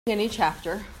A new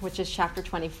chapter, which is chapter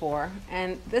 24,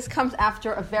 and this comes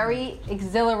after a very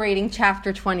exhilarating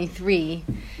chapter 23,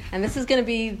 and this is going to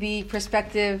be the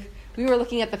perspective. We were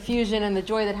looking at the fusion and the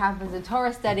joy that happens in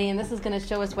Torah study, and this is going to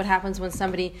show us what happens when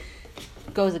somebody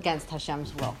goes against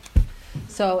Hashem's will.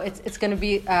 So it's going to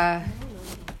be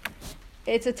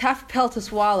it's a tough pill to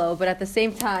swallow, but at the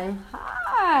same time,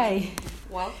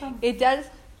 Welcome. It does.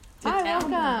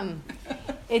 Welcome.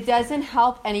 It doesn't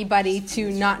help anybody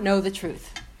to not know the truth.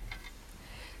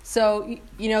 So,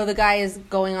 the guy is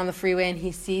going on the freeway and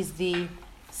he sees the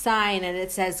sign and it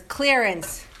says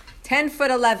clearance, 10 foot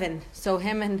 11. So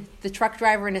him and the truck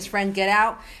driver and his friend get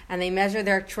out and they measure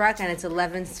their truck and it's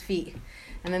 11 feet.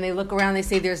 And then they look around, they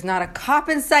say, there's not a cop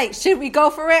in sight. Should we go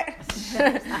for it? It's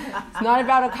not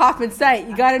about a cop in sight.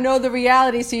 You got to know the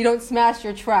reality so you don't smash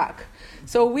your truck.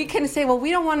 So we can say, well,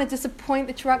 we don't want to disappoint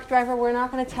the truck driver. We're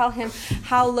not going to tell him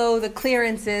how low the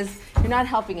clearance is. You're not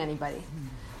helping anybody.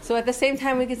 So at the same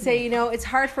time, we could say, it's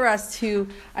hard for us to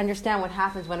understand what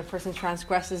happens when a person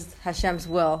transgresses Hashem's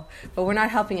will, but we're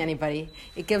not helping anybody.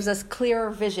 It gives us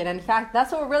clearer vision. And in fact,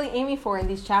 that's what we're really aiming for in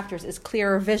these chapters is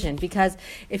clearer vision. Because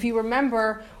if you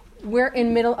remember, we're in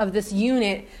the middle of this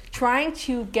unit trying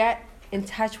to get in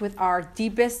touch with our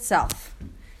deepest self.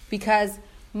 Because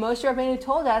Moshe Rabbeinu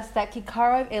told us that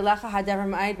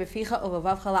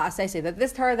that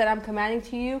this Torah that I'm commanding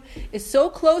to you is so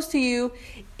close to you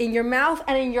in your mouth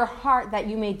and in your heart that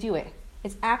you may do it.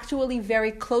 It's actually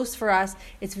very close for us.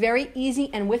 It's very easy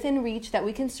and within reach that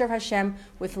we can serve Hashem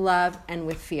with love and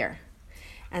with fear.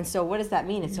 And so what does that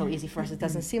mean? It's so easy for us. It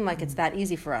doesn't seem like it's that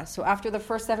easy for us. So after the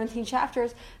first 17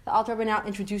 chapters, the Alter Rebbe now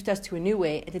introduced us to a new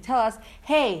way and to tell us,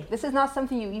 hey, this is not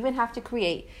something you even have to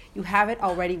create. You have it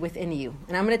already within you.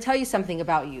 And I'm going to tell you something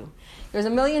about you. There's a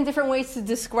million different ways to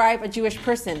describe a Jewish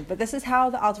person, but this is how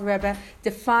the Alter Rebbe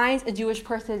defines a Jewish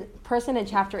person in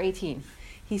chapter 18.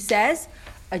 He says,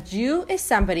 a Jew is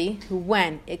somebody who,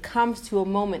 when it comes to a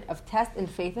moment of test and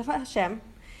faith of Hashem,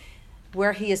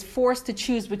 where he is forced to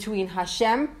choose between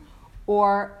Hashem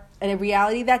or a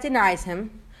reality that denies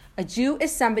him, a Jew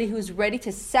is somebody who is ready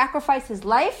to sacrifice his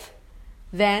life,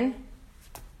 then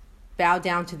bow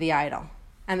down to the idol.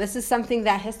 And this is something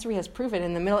that history has proven.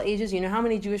 In the Middle Ages, you know how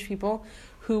many Jewish people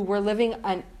who were living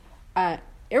an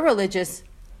irreligious,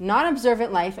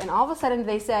 non-observant life, and all of a sudden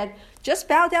they said, just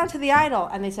bow down to the idol.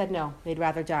 And they said, no, they'd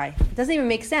rather die. It doesn't even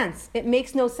make sense. It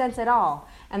makes no sense at all.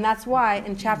 And that's why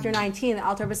in chapter 19, the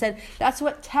Alter Rebbe said, that's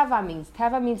what teva means.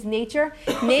 Teva means nature.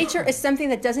 Nature is something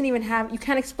that doesn't even have, you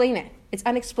can't explain it. It's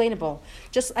unexplainable.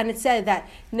 And it said that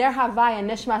ner havaya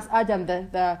nishmas adam,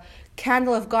 the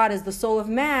candle of God is the soul of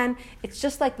man. It's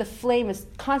just like the flame is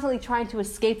constantly trying to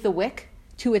escape the wick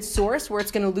to its source where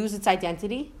it's going to lose its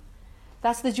identity.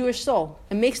 That's the Jewish soul.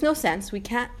 It makes no sense. We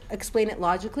can't explain it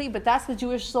logically, but that's the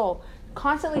Jewish soul,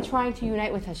 constantly trying to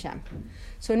unite with Hashem.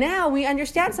 So now we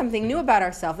understand something new about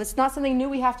ourselves. It's not something new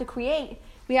we have to create.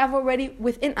 We have already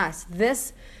within us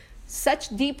this such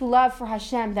deep love for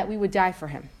Hashem that we would die for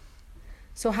Him.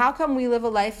 So how come we live a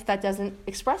life that doesn't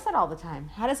express that all the time?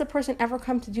 How does a person ever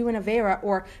come to do an Avera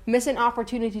or miss an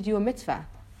opportunity to do a mitzvah?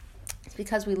 It's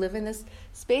because we live in this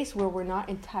space where we're not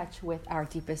in touch with our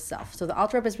deepest self. So the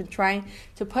Alter Rebbe has been trying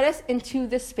to put us into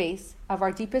this space of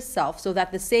our deepest self so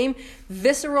that the same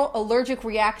visceral allergic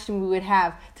reaction we would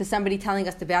have to somebody telling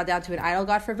us to bow down to an idol,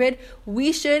 God forbid,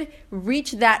 we should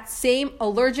reach that same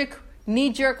allergic,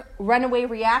 knee-jerk, runaway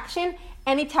reaction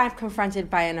anytime confronted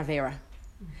by an Avera.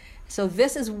 So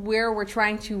this is where we're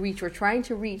trying to reach. We're trying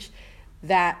to reach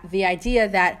that the idea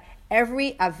that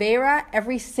every Avera,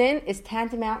 every sin is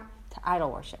tantamount to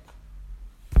idol worship.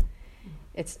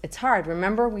 It's hard.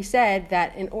 Remember, we said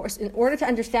that in order to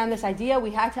understand this idea,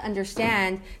 we had to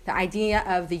understand the idea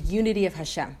of the unity of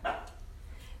Hashem.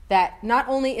 That not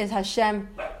only is Hashem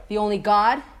the only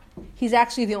God, He's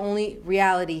actually the only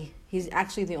reality. He's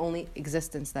actually the only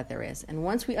existence that there is. And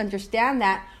once we understand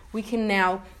that, we can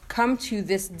now come to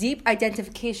this deep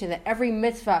identification that every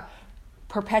mitzvah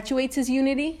perpetuates His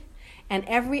unity and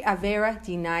every Avera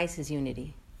denies His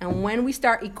unity. And when we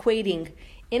start equating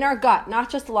in our gut,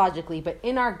 not just logically, but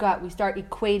in our gut, we start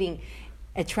equating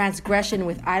a transgression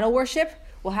with idol worship,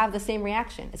 we'll have the same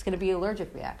reaction. It's going to be an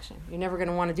allergic reaction. You're never going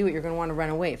to want to do it. You're going to want to run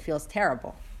away. It feels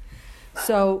terrible.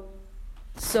 So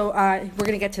we're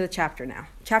going to get to the chapter now.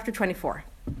 Chapter 24.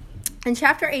 In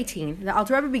chapter 18, the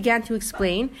Alter Rebbe began to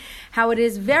explain how it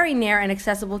is very near and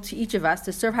accessible to each of us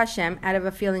to serve Hashem out of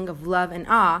a feeling of love and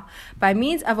awe by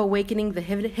means of awakening the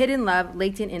hidden love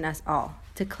latent in us all.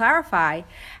 To clarify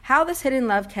how this hidden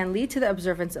love can lead to the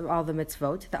observance of all the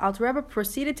mitzvot, the Alter Rebbe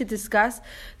proceeded to discuss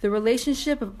the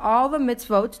relationship of all the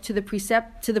mitzvot to the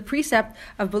precept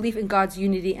of belief in God's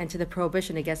unity and to the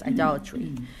prohibition against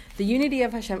idolatry. The unity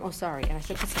of Hashem. Oh, sorry, and I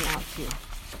should put some out too.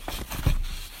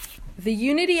 The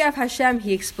unity of Hashem,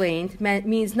 he explained,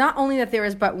 means not only that there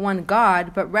is but one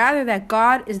God, but rather that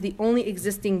God is the only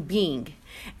existing being,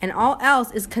 and all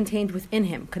else is contained within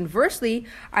him. Conversely,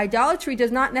 idolatry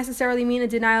does not necessarily mean a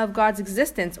denial of God's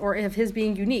existence or of his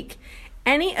being unique.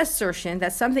 Any assertion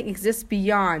that something exists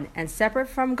beyond and separate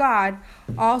from God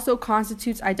also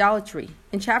constitutes idolatry.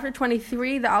 In chapter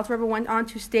 23, the Alter Rebbe went on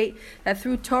to state that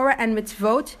through Torah and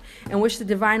mitzvot, in which the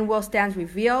divine will stands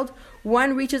revealed,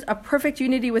 one reaches a perfect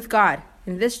unity with God.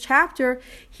 In this chapter,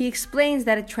 he explains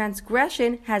that a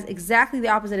transgression has exactly the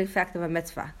opposite effect of a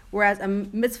mitzvah. Whereas a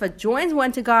mitzvah joins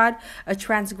one to God, a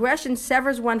transgression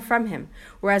severs one from him.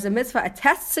 Whereas a mitzvah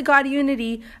attests to God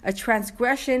unity, a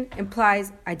transgression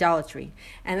implies idolatry.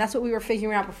 And that's what we were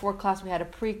figuring out before class. We had a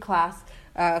pre-class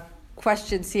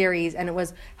question series, and it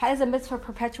was, how does a mitzvah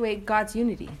perpetuate God's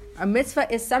unity? A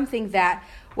mitzvah is something that,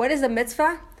 what is a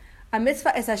mitzvah? A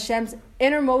mitzvah is Hashem's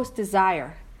innermost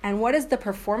desire. And what is the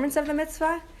performance of the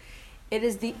mitzvah? It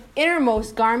is the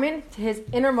innermost garment to his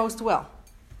innermost will.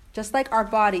 Just like our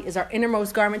body is our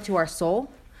innermost garment to our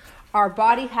soul, our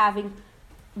body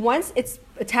once it's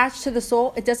attached to the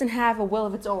soul, it doesn't have a will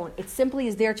of its own. It simply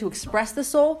is there to express the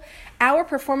soul. Our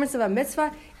performance of a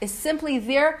mitzvah is simply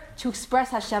there to express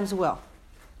Hashem's will.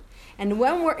 And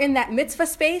when we're in that mitzvah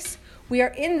space, we are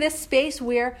in this space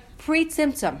where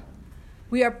pre-tzimtzum.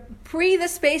 We are pre the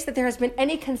space that there has been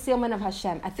any concealment of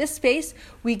Hashem. At this space,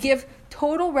 we give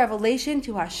total revelation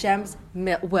to Hashem's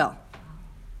will.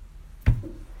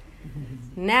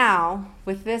 Now,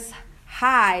 with this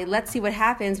high, let's see what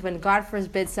happens when, God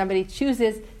forbid, somebody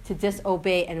chooses to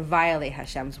disobey and violate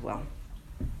Hashem's will.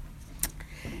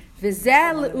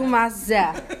 V'zeh l'umas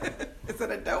zeh. Is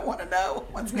it I don't want to know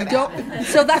what's going to happen?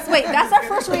 So that's our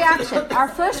first reaction. Our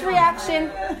first reaction,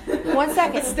 one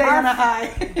second. Stay on a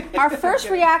high. Our first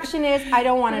reaction is, I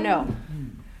don't want to know.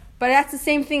 But that's the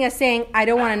same thing as saying, I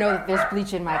don't want to know that there's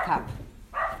bleach in my cup.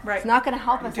 Right. It's not going to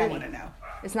help us You any. don't want to know.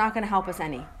 It's not going to help us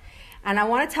any. And I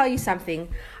want to tell you something.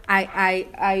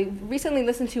 I recently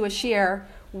listened to a shir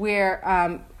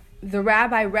where the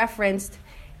rabbi referenced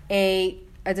a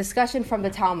discussion from the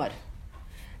Talmud.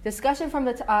 Discussion from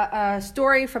the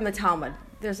story from the Talmud.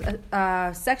 There's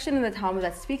a section in the Talmud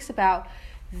that speaks about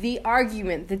the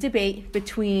argument, the debate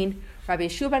between Rabbi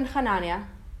Yeshua ben Hanania,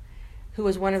 who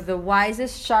was one of the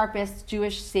wisest, sharpest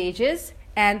Jewish sages,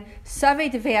 and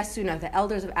Savei Devei Asuna, the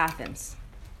elders of Athens.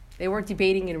 They were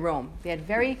debating in Rome. They had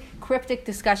very cryptic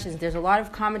discussions. There's a lot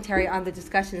of commentary on the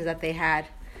discussions that they had.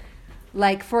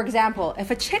 Like, for example,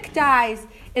 if a chick dies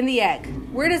in the egg,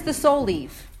 where does the soul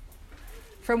leave?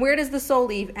 From where does the soul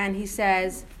leave? And he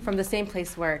says, from the same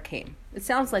place where it came. It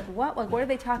sounds like, what? Like, what are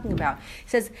they talking about? He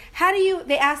says,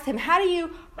 they asked him, how do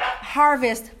you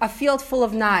harvest a field full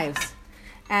of knives?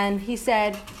 And he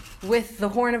said, with the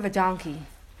horn of a donkey.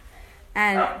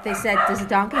 And they said, does a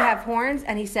donkey have horns?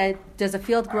 And he said, does a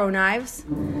field grow knives?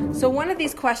 So one of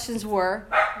these questions were,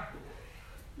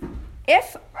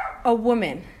 if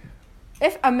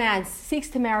a man seeks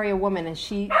to marry a woman and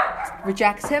she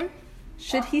rejects him,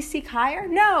 should he seek higher?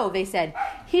 No, they said.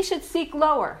 He should seek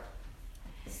lower.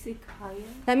 Seek higher?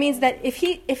 That means that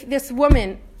if this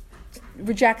woman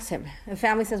rejects him, the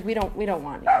family says, we don't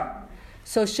want you.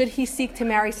 So should he seek to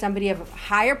marry somebody of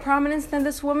higher prominence than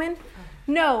this woman?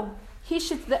 No. He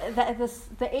should.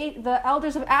 The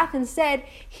elders of Athens said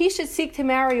he should seek to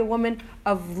marry a woman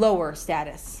of lower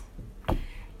status.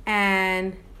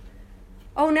 And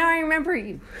now I remember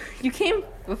you. You came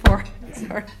before.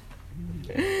 Sorry.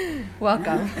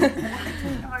 Welcome.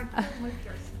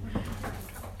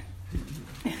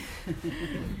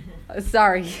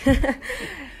 Sorry.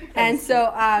 And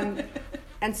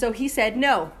so he said,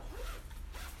 no.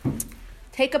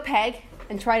 Take a peg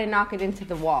and try to knock it into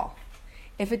the wall.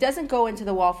 If it doesn't go into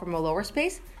the wall from a lower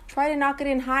space, try to knock it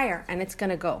in higher, and it's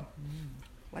going to go.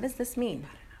 What does this mean?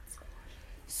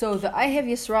 So the Ahev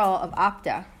Yisrael of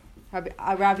Apta, Rabbi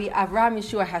Avraham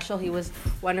Yeshua Heschel, he was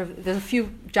there's a few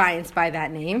giants by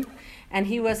that name, and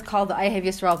he was called the Ahev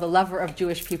Yisrael, the lover of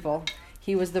Jewish people.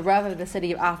 He was the Rav of the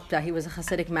city of Apta. He was a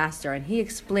Hasidic master, and he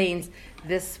explains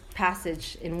this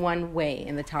passage in one way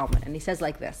in the Talmud, and he says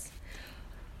like this.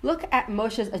 Look at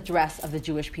Moshe's address of the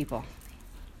Jewish people.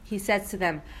 He says to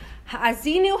them,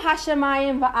 Ha'azinu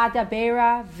hashamayim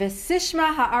va'adabera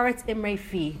v'sishma ha'aretz imrei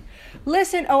fi.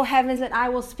 Listen, O heavens, and I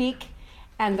will speak,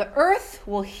 and the earth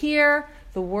will hear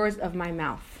the words of my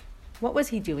mouth. What was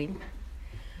he doing?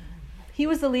 he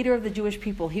was the leader of the Jewish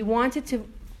people. He wanted to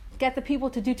get the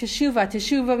people to do teshuvah.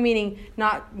 Teshuvah meaning,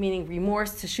 not meaning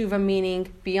remorse. Teshuvah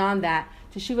meaning beyond that.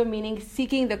 Teshuvah meaning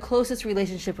seeking the closest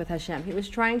relationship with Hashem. He was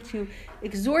trying to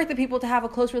exhort the people to have a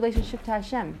close relationship to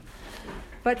Hashem.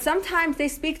 But sometimes they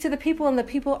speak to the people and the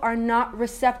people are not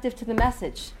receptive to the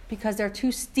message because they're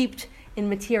too steeped in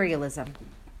materialism.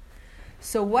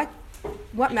 So what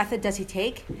method does he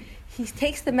take? He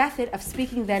takes the method of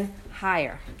speaking then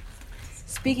higher.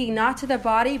 Speaking not to the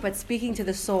body, but speaking to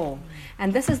the soul.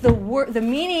 And this is the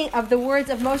meaning of the words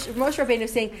of Moshe Rabbeinu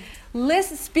saying,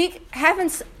 listen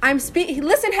heavens, I'm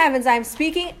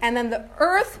speaking, and then the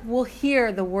earth will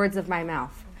hear the words of my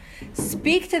mouth.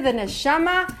 Speak to the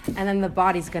neshama, and then the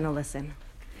body's going to listen.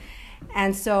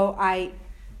 And so I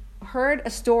heard a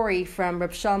story from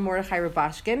Reb Shalom Mordechai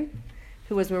Rubashkin,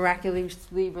 who was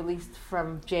miraculously released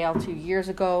from jail 2 years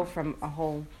ago from a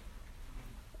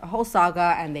whole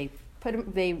saga, and they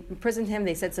imprisoned him,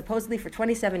 they said supposedly for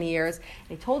 27 years.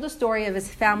 They told a story of his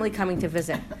family coming to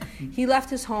visit. He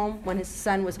left his home when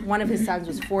one of his sons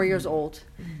was 4 years old.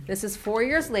 This is 4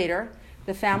 years later,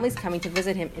 the family's coming to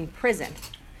visit him in prison.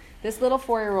 This little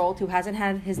 4-year-old who hasn't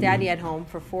had his daddy at home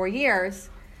for 4 years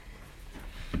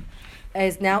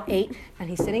is now 8, and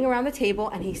he's sitting around the table,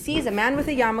 and he sees a man with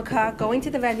a yarmulke going to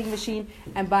the vending machine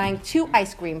and buying 2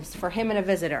 ice creams for him and a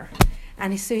visitor.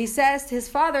 And so he says to his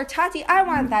father, Tati, I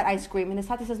want that ice cream. And his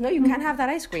Tati says, no, you can't have that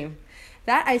ice cream.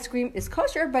 That ice cream is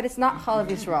kosher, but it's not Chalav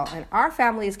Yisrael. And our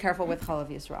family is careful with Chalav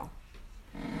Yisrael.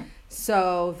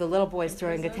 So the little boy is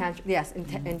throwing a tantrum. Yes,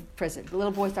 in prison. The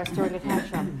little boy starts throwing a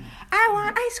tantrum. I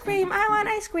want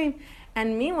ice cream.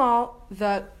 And meanwhile,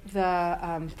 the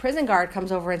prison guard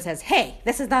comes over and says, hey,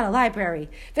 this is not a library.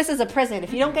 This is a prison.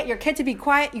 If you don't get your kid to be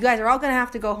quiet, you guys are all going to have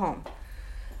to go home.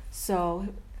 So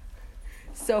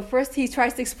first he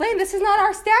tries to explain, this is not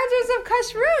our standards of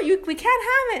kashrut. We can't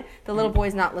have it. The little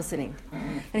boy's not listening.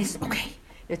 And he says, okay.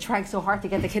 They're trying so hard to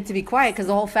get the kid to be quiet because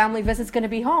the whole family visit's going to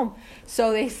be home.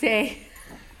 So they say,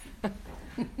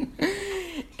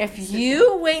 if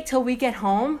you wait till we get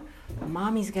home,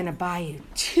 Mommy's going to buy you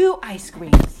 2 ice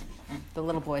creams. The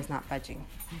little boy's not budging.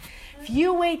 If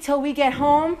you wait till we get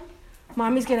home,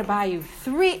 Mommy's going to buy you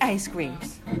 3 ice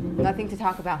creams. Nothing to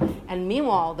talk about. And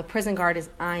meanwhile, the prison guard is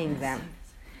eyeing them.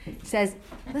 He says,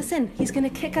 listen, he's going to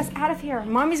kick us out of here.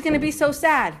 Mommy's going to be so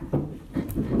sad.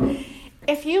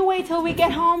 If you wait till we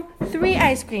get home, 3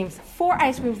 ice creams, 4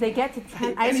 ice creams, they get to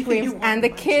 10 ice creams, and the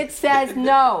kid says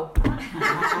no.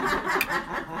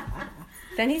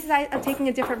 Then he says, I'm taking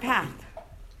a different path.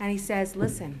 And he says,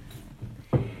 listen,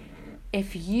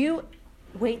 if you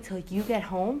wait till you get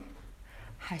home,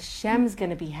 Hashem's going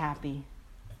to be happy,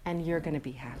 and you're going to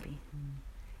be happy.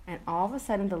 And all of a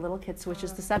sudden, the little kid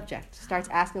switches the subject, starts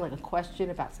asking like a question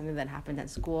about something that happened at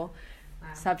school.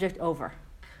 Wow. Subject over.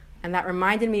 And that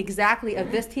reminded me exactly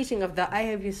of this teaching of the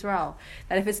Ahav Yisrael,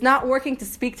 that if it's not working to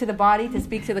speak to the body, to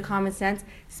speak to the common sense,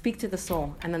 speak to the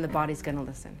soul, and then the body's going to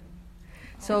listen.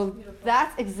 So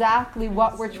that's exactly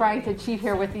what we're trying to achieve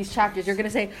here with these chapters. You're going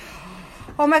to say,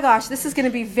 oh my gosh, this is going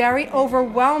to be very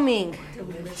overwhelming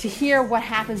to hear what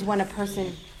happens when a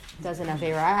person does an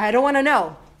Aveira. I don't want to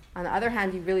know. On the other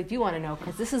hand, you really do want to know,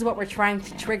 because this is what we're trying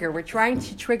to trigger. We're trying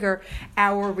to trigger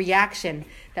our reaction,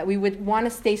 that we would want to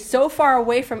stay so far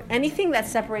away from anything that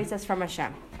separates us from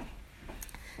Hashem.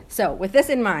 So, with this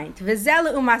in mind,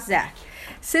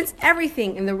 since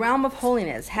everything in the realm of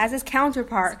holiness has its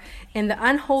counterpart in the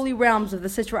unholy realms of the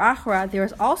Sitra Achra, there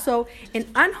is also an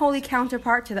unholy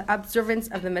counterpart to the observance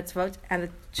of the mitzvot and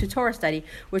the Torah study,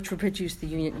 which will produce the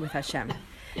union with Hashem.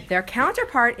 Their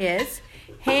counterpart is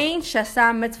Hein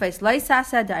Shasam Mitzvahs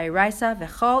Laisasa Da'iraisa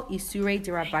V'chol Isurei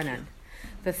D'Rabbanan.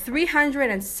 The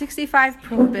 365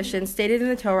 prohibitions stated in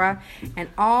the Torah and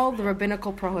all the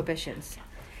rabbinical prohibitions.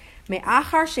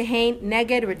 Me'achar shehein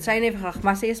neged ritzayne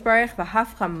v'chachmase yisbarech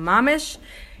v'hafcha mamish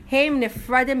heim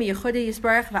nefradim yichudei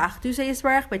yisbarech v'achdusei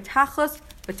yisbarech b'tachlis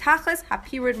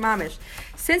hapirud mamish.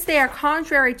 Since they are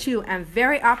contrary to and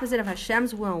very opposite of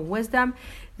Hashem's will and wisdom,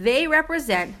 they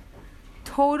represent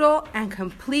total and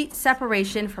complete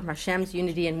separation from Hashem's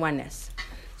unity and oneness.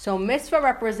 So mitzvah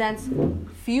represents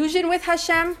fusion with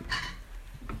Hashem.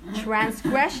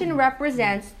 Transgression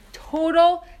represents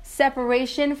total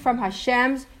separation from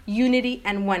Hashem's unity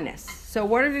and oneness. So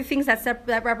what are the things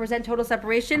that represent total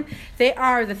separation? They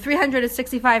are the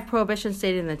 365 prohibitions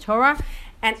stated in the Torah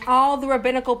and all the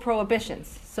rabbinical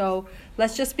prohibitions. So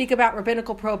let's just speak about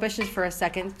rabbinical prohibitions for a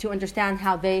second to understand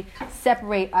how they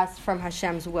separate us from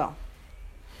Hashem's will.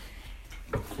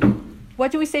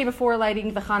 What do we say before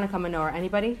lighting the Hanukkah menorah?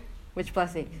 Anybody? Which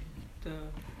blessing?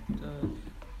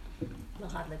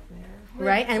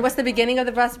 Right? And what's the beginning of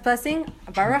the blessing?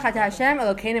 Baruch atah Hashem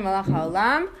Elokeinu melech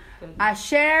haolam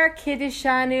asher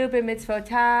kiddishanu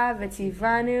b'mitzvotav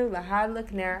v'tzivanu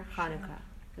lahadlik ner Chanukah.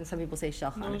 And some people say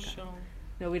Shel Chanukah.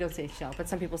 No, we don't say Shel, but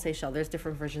some people say Shel. There's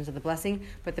different versions of the blessing,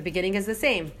 but the beginning is the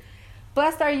same.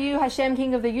 Blessed are you, Hashem,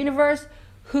 King of the universe,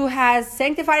 who has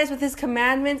sanctified us with his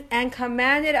commandments and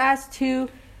commanded us to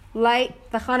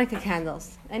light the Hanukkah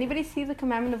candles. Anybody see the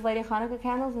commandment of lighting Hanukkah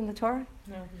candles in the Torah?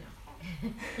 No.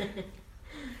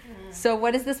 So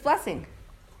what is this blessing?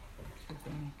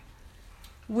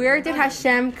 Where did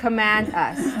Hashem command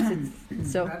us?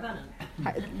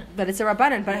 But it's a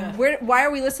Rabbanan. But why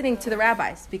are we listening to the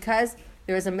rabbis? Because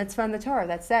there is a mitzvah in the Torah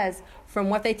that says, from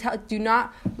what they tell, do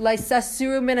not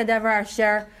laisasuru min hadavar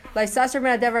asher laisasur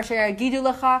min hadavar asher yagidu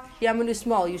lecha yamunu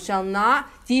small. You shall not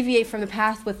deviate from the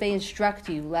path what they instruct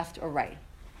you, left or right.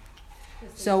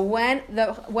 So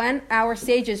when our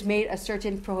sages made a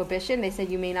certain prohibition, they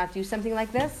said you may not do something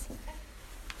like this.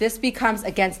 This becomes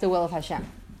against the will of Hashem.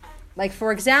 Like,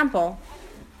 for example,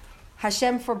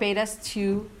 Hashem forbade us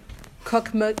to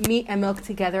cook meat and milk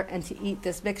together and to eat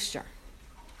this mixture.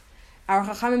 Our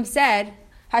Chachamim said,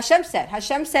 Hashem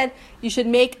said, you should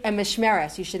make a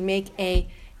mishmeres, you should make a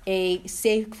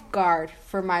safeguard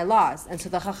for my laws. And so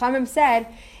the Chachamim said,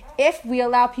 if we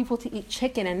allow people to eat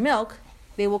chicken and milk,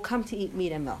 they will come to eat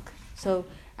meat and milk. So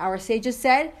our sages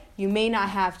said, you may not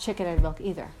have chicken and milk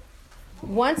either.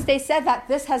 Once they said that,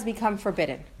 this has become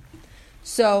forbidden.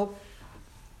 So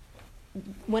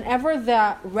whenever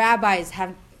the rabbis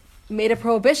have made a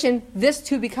prohibition, this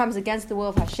too becomes against the will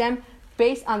of Hashem,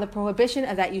 based on the prohibition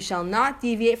of that you shall not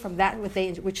deviate from that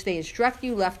which they instruct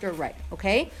you, left or right.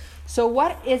 Okay? So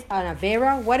what is an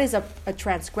avera? What is a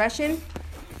transgression?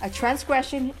 A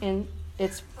transgression in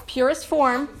its purest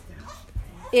form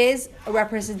is a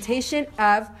representation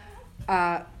of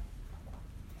a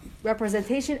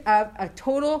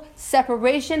total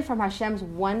separation from Hashem's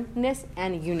oneness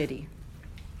and unity.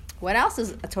 What else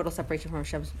is a total separation from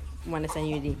Hashem's oneness and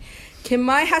unity?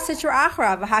 Kimai hasitra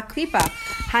achra v'haklipa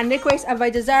hanikres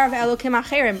avaydazar v'elokim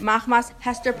acherim machmas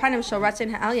hester panim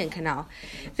shoratzin ha'alyan kanal.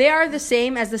 They are the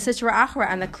same as the sitra achra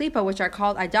and the klipa, which are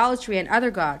called idolatry and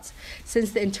other gods,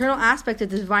 since the internal aspect of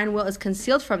the divine will is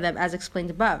concealed from them, as explained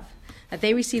above. That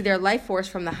they receive their life force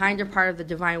from the hinder part of the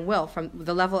divine will, from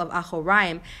the level of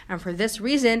Achoraim, and for this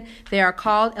reason they are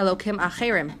called Elokim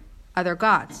Acherim, other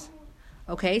gods.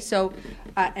 Okay, so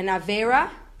an Avera,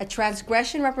 a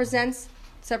transgression, represents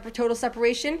total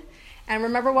separation. And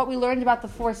remember what we learned about the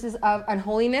forces of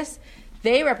unholiness?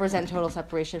 They represent total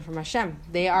separation from Hashem.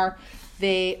 They are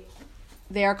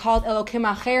called Elokim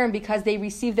Acherim because they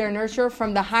receive their nurture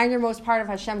from the hindermost part of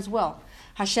Hashem's will.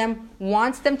 Hashem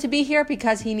wants them to be here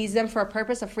because he needs them for a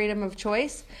purpose of freedom of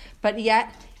choice, but yet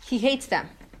he hates them.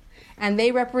 And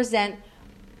they represent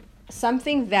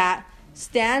something that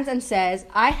stands and says,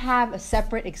 I have a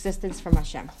separate existence from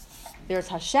Hashem. There's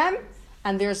Hashem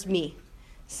and there's me.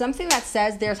 Something that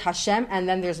says there's Hashem and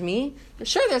then there's me.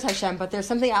 Sure, there's Hashem, but there's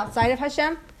something outside of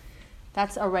Hashem.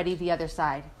 That's already the other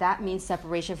side. That means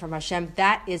separation from Hashem.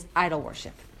 That is idol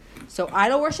worship. So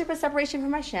idol worship is separation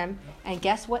from Hashem, and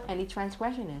guess what any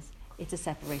transgression is? It's a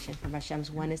separation from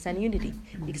Hashem's oneness and unity.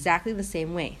 Exactly the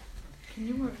same way.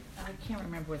 I can't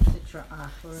remember what Sitra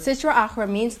Achra is. Sitra Achra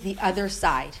means the other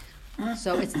side.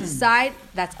 So it's the side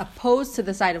that's opposed to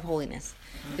the side of holiness.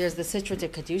 There's the Sitra de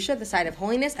Kedusha, the side of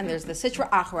holiness, and there's the Sitra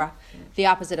Achra, the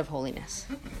opposite of holiness.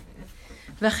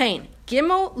 V'chein,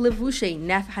 gimel levushe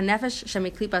hanefesh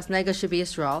shemiklipas nega shebi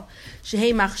Yisrael,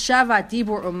 shehei machshava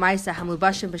dibur u'maisa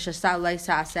hamlubashim b'shasa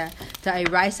u'laisasa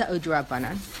ta'iraisa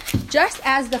u'drabanan. Just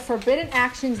as the forbidden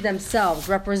actions themselves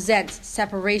represent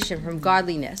separation from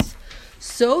godliness,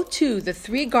 so too the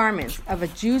three garments of a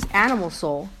Jew's animal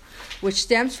soul, which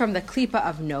stems from the klipa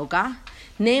of noga,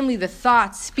 namely the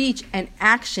thought, speech, and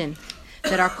action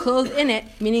that are clothed in it,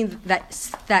 meaning that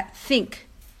think,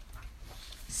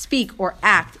 speak, or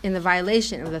act in the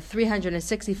violation of the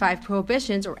 365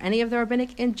 prohibitions or any of the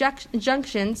rabbinic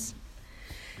injunctions.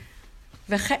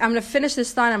 I'm going to finish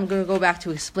this thought. I'm going to go back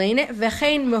to explain it.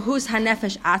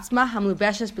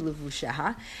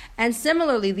 And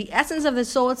similarly, the essence of the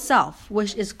soul itself,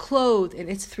 which is clothed in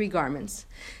its three garments,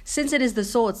 since it is the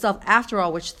soul itself, after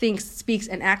all, which thinks, speaks,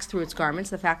 and acts through its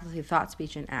garments, the faculty of thought,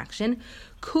 speech, and action,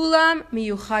 kulam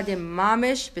miyuchadim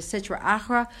mamish b'sitra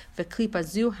achra v'klipa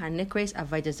zu hanikres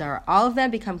avodah zarah. All of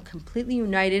them become completely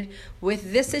united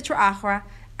with this sitra achra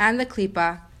and the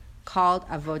klipa called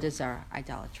avodah zarah,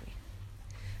 idolatry.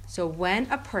 So when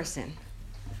a person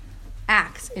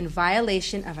acts in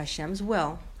violation of Hashem's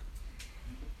will,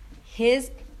 the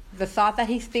thought that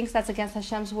he thinks that's against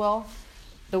Hashem's will,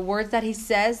 the words that he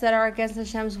says that are against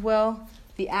Hashem's will,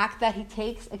 the act that he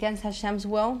takes against Hashem's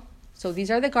will. So these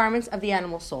are the garments of the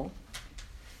animal soul.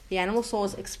 The animal soul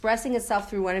is expressing itself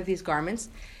through one of these garments,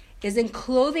 is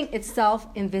enclothing itself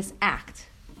in this act.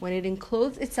 When it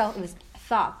encloses itself in this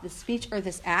thought, this speech, or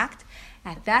this act,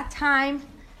 at that time,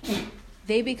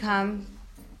 they become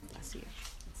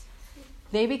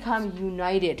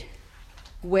united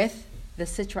with the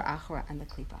Sitra Achra and the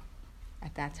Klipa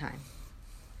at that time.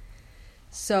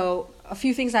 So, a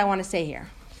few things I want to say here.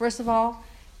 First of all,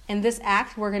 in this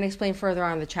act, we're going to explain further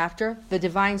on in the chapter, the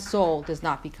divine soul does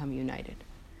not become united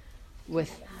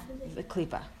with the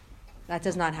Klipa. That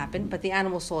does not happen, but the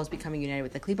animal soul is becoming united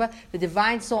with the Klipa. The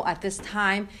divine soul at this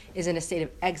time is in a state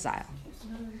of exile.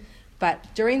 But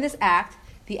during this act,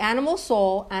 the animal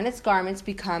soul and its garments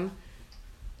become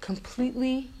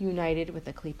completely united with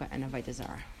the Klipa and Avodah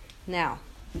Zarah. Now,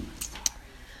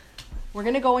 we're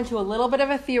going to go into a little bit of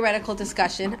a theoretical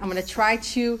discussion. I'm going to try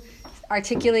to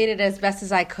articulate it as best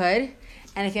as I could.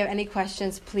 And if you have any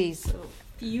questions, please.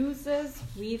 Fuses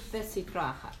with the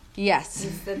Sitra Achra. Yes.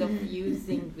 Instead of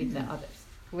fusing with the others.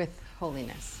 With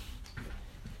holiness.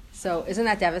 So, isn't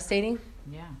that devastating?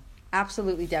 Yeah.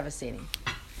 Absolutely devastating.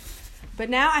 But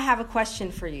now I have a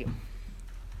question for you.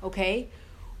 Okay?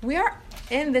 We are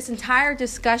in this entire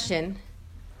discussion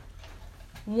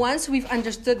once we've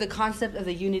understood the concept of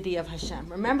the unity of Hashem.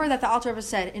 Remember that the Alter Rebbe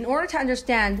said, in order to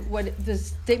understand what the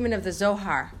statement of the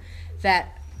Zohar,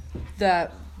 that the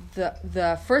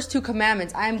first two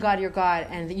commandments, I am God, your God,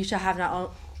 and that you shall have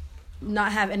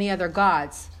not have any other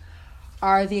gods,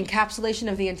 are the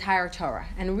encapsulation of the entire Torah.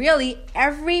 And really,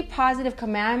 every positive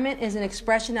commandment is an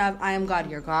expression of, I am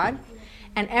God, your God.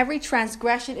 And every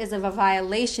transgression is of a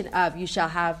violation of, you shall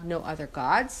have no other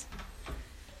gods.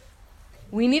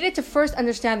 We needed to first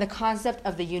understand the concept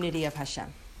of the unity of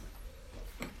Hashem.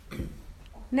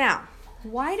 Now,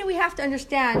 why do we have to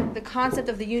understand the concept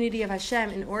of the unity of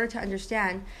Hashem in order to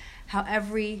understand how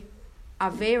every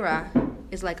Avera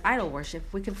is like idol worship?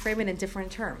 We can frame it in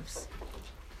different terms.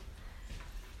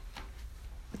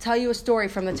 I'll tell you a story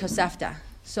from the Tosefta.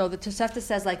 So the Tosefta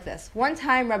says like this. One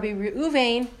time, Rabbi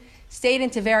Reuven stayed in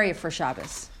Tiberia for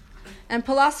Shabbos. And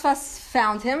Pelasphas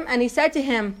found him, and he said to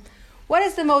him, what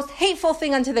is the most hateful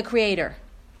thing unto the Creator?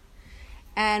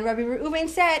 And Rabbi Reuven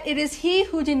said, it is he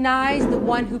who denies the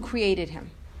one who created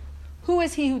him. Who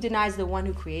is he who denies the one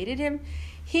who created him?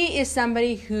 He is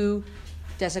somebody who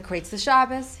desecrates the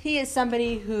Shabbos. He is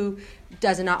somebody who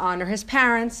does not honor his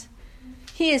parents.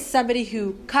 He is somebody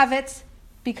who covets,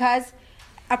 because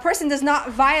a person does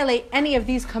not violate any of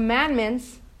these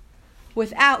commandments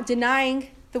without denying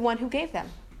the one who gave them.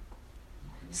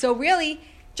 So really,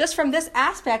 just from this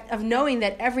aspect of knowing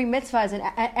that every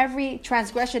mitzvah, every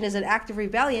transgression is an act of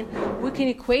rebellion, we can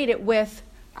equate it with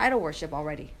idol worship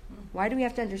already. Why do we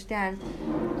have to understand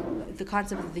the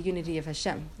concept of the unity of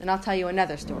Hashem? And I'll tell you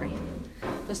another story.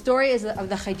 The story is of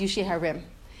the Chidushei HaRim.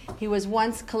 He was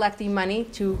once collecting money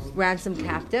to ransom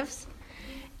captives,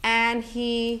 and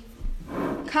he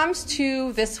comes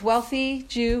to this wealthy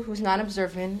Jew who's not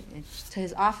observant to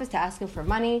his office to ask him for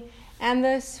money, and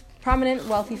this prominent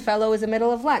wealthy fellow is in the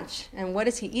middle of lunch. And what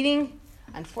is he eating?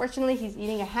 Unfortunately, he's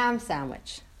eating a ham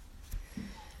sandwich.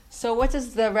 So what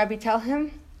does the Rebbe tell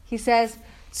him? He says,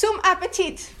 Zum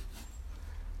Appetit,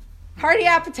 hearty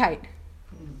appetite.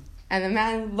 And the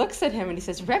man looks at him and he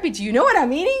says, Rebbe, do you know what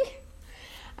I'm eating?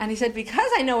 And he said, because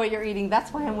I know what you're eating,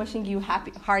 that's why I'm wishing you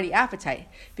hearty appetite.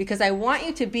 Because I want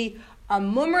you to be a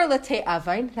mumar l'tei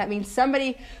avain. That means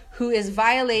somebody who is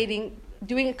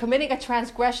committing a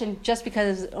transgression just because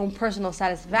of his own personal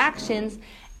satisfactions,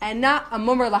 and not a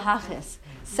mumar lahachis,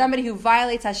 somebody who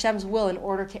violates Hashem's will in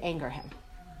order to anger him.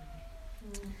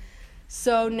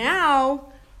 So now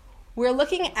we're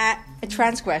looking at a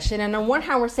transgression, and on one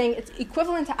hand we're saying it's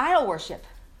equivalent to idol worship.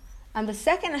 On the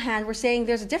second hand, we're saying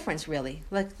there's a difference, really.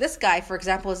 Like this guy, for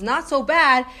example, is not so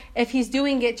bad if he's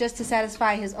doing it just to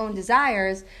satisfy his own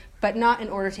desires, but not in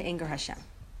order to anger Hashem.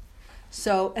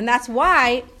 So, and that's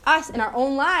why us in our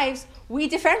own lives, we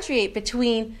differentiate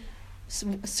between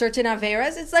certain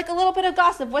averas. It's like a little bit of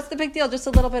gossip. What's the big deal? Just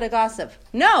a little bit of gossip.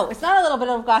 No, it's not a little bit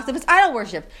of gossip. It's idol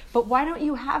worship. But why don't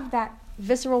you have that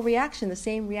visceral reaction, the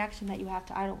same reaction that you have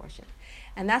to idol worship?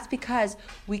 And that's because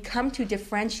we come to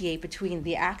differentiate between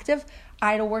the act of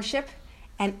idol worship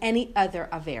and any other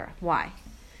avera. Why?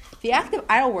 The act of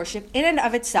idol worship, in and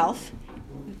of itself,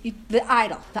 the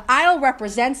idol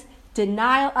represents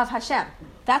denial of Hashem.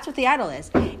 That's what the idol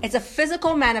is. It's a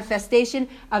physical manifestation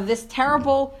of this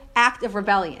terrible act of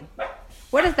rebellion.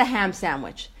 What is the ham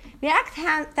sandwich? The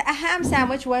ham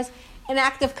sandwich was an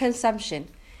act of consumption.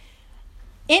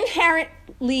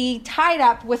 inherently tied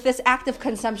up with this act of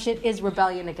consumption is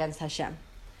rebellion against Hashem.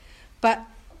 But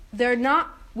they're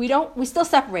not, we still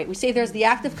separate. We say there's the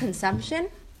act of consumption,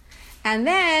 and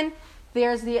then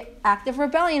there's the act of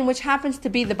rebellion, which happens to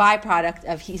be the byproduct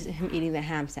of him eating the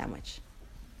ham sandwich.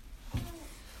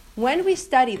 When we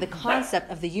study the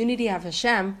concept of the unity of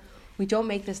Hashem, we don't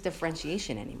make this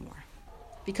differentiation anymore.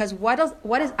 Because what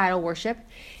is idol worship?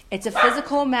 It's a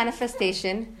physical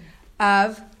manifestation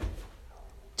of,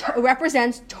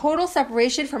 represents total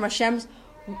separation from Hashem's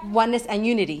oneness and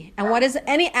unity. And what is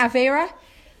any Avera?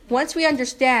 Once we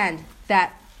understand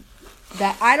that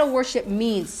idol worship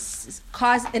means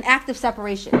cause an act of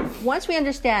separation, once we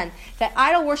understand that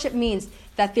idol worship means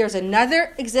that there's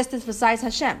another existence besides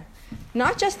Hashem,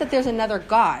 not just that there's another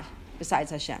God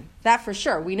besides Hashem. That for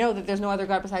sure. We know that there's no other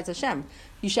God besides Hashem.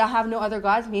 You shall have no other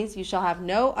gods means you shall have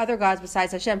no other gods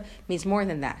besides Hashem means more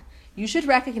than that. You should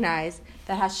recognize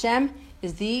that Hashem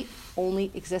is the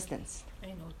only existence.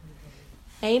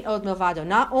 Ein od milvado.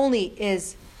 Not only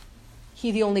is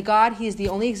He the only God, He is the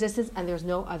only existence, and there's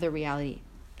no other reality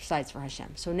besides for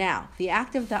Hashem. So now, the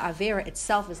act of the Avera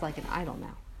itself is like an idol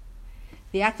now.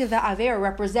 The act of the Avera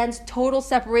represents total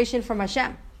separation from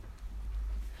Hashem.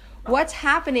 What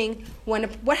happens when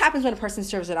a person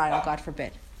serves an idol, God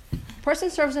forbid? A person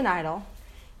serves an idol,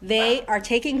 they are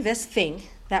taking this thing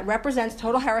that represents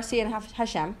total heresy in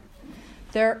Hashem,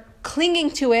 they're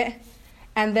clinging to it,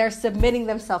 and they're submitting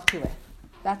themselves to it.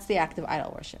 That's the act of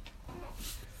idol worship.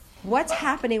 What's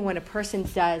happening when a person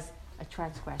does a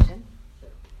transgression?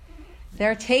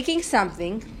 They're taking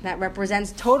something that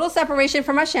represents total separation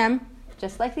from Hashem,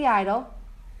 just like the idol.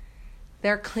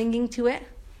 They're clinging to it.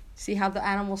 See how the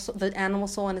animal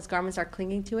soul and its garments are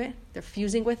clinging to it? They're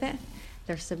fusing with it.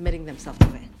 They're submitting themselves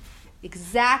to it.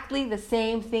 Exactly the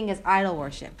same thing as idol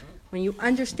worship. When you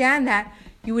understand that,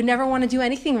 you would never want to do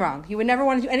anything wrong. You would never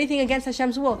want to do anything against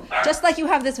Hashem's will. Just like you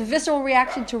have this visceral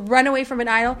reaction to run away from an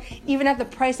idol, even at the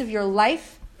price of your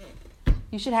life,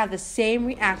 you should have the same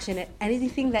reaction at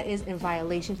anything that is in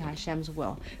violation to Hashem's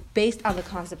will, based on the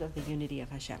concept of the unity of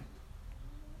Hashem.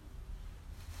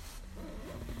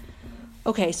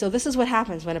 Okay, so this is what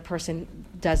happens when a person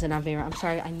does an Avera. I'm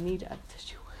sorry, I need a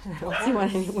tissue. I don't see one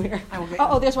anywhere.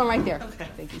 Oh, there's one right there. Okay.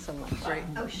 Thank you so much. Great.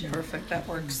 Oh, sure. Perfect. That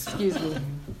works. Excuse me.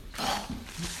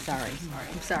 Sorry.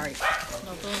 I'm sorry.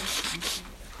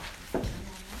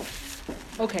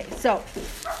 Okay, so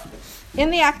in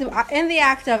the act of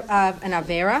an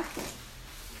Avera,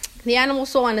 the animal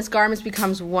soul and its garments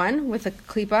becomes one with a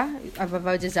klipa of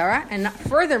avodah zarah, and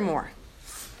furthermore,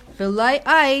 v'lai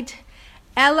aid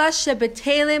ela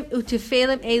shebetelim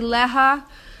utefelim eleha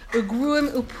ugruim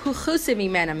upuchusim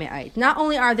imena me'aid. Not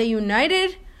only are they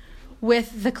united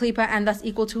with the klipa and thus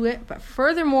equal to it, but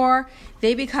furthermore,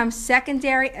 they become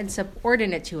secondary and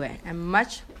subordinate to it, and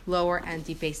much lower and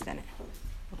debased than it.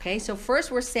 Okay, so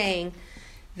first we're saying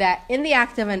that in the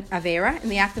act of an Avera, in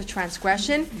the act of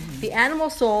transgression, the animal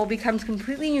soul becomes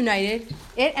completely united,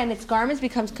 it and its garments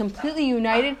becomes completely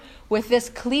united with this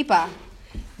klipa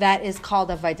that is called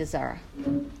avodah zarah.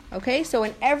 Okay, so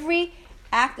in every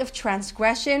act of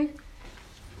transgression,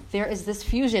 there is this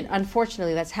fusion,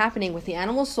 unfortunately, that's happening with the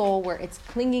animal soul where it's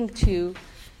clinging to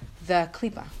the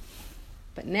klipa.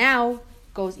 But now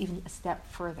goes even a step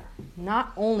further.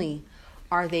 Not only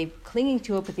are they clinging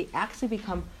to it, but they actually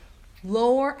become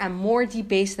lower and more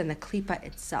debased than the klipa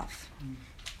itself.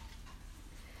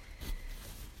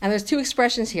 And there's two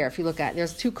expressions here, if you look at it.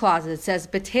 There's two clauses. It says,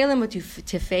 Betelim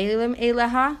tefelim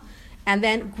eleha, and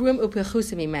then gruim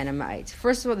upechusim imena ma'it.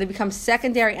 First of all, they become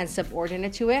secondary and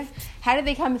subordinate to it. How did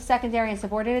they become secondary and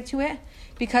subordinate to it?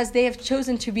 Because they have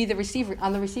chosen to be the receiver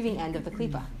on the receiving end of the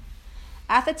klipa.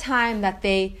 At the time that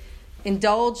they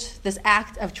indulge this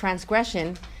act of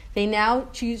transgression, they now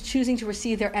choosing to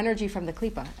receive their energy from the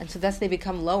klipa, and so thus they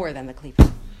become lower than the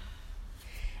klipa.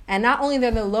 And not only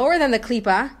are they lower than the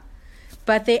klipa,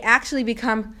 but they actually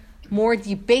become more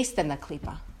debased than the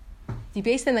klipa.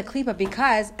 Debased than the klipa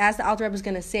because, as the Alter Rebbe is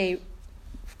going to say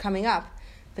coming up,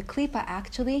 the klipa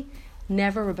actually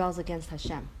never rebels against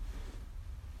Hashem.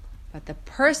 But the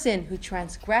person who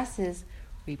transgresses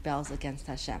rebels against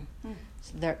Hashem.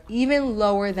 So they're even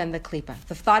lower than the klipa.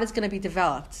 The thought is going to be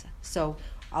developed, so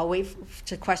I'll wait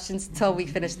to questions till we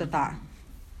finish the thought.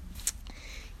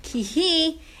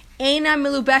 Kihi eina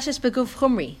milubeshes beguf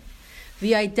chumri.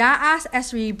 V'yaidaas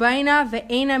es ribaina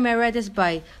ve'ena meredes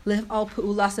by liv al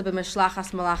pu'ulasa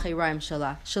b'mishlachas malachei raim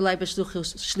shala shalai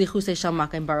b'shlichusei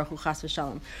shalmakim baruch uchas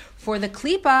v'shalom. For the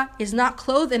klipa is not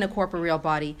clothed in a corporeal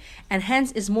body, and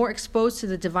hence is more exposed to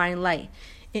the divine light.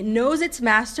 It knows its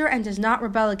master and does not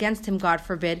rebel against him, God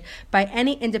forbid, by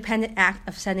any independent act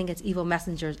of sending its evil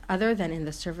messengers other than in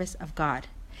the service of God.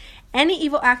 Any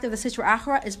evil act of the Sitra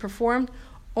Achra is performed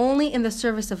only in the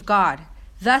service of God.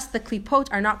 Thus, the klipot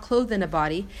are not clothed in a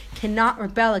body, cannot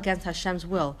rebel against Hashem's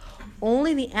will.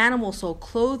 Only the animal soul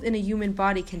clothed in a human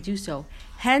body can do so.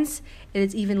 Hence, it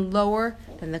is even lower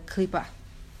than the klipa.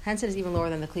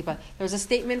 There's a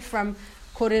statement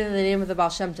quoted in the name of the Baal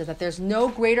Shem Tov that there's no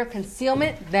greater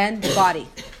concealment than the body.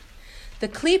 The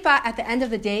klipa at the end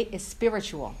of the day is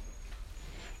spiritual.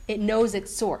 It knows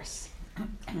its source.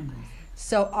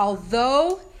 So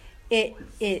although it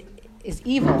is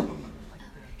evil,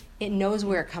 it knows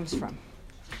where it comes from.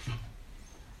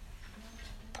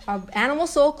 An animal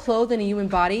soul clothed in a human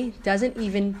body doesn't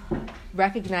even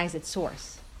recognize its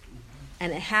source.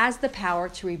 And it has the power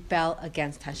to rebel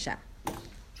against Hashem.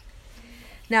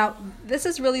 Now, this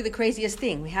is really the craziest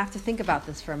thing. We have to think about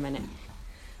this for a minute.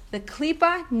 The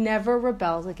klipa never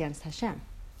rebels against Hashem.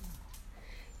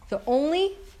 The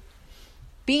only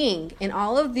being in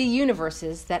all of the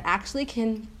universes that actually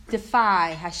can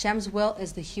defy Hashem's will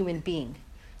is the human being.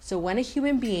 So when a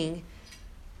human being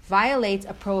violates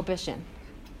a prohibition,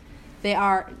 they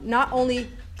are not only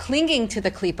clinging to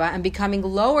the klipa and becoming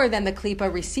lower than the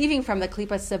klipa, receiving from the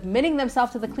klipa, submitting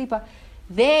themselves to the klipa,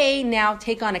 they now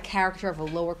take on a character of a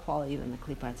lower quality than the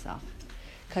klipa itself.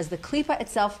 Because the klipa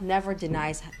itself never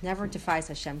defies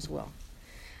Hashem's will.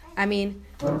 I mean,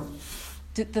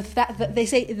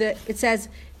 it says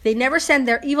they never send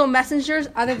their evil messengers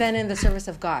other than in the service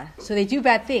of God. So they do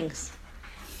bad things.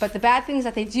 But the bad things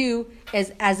that they do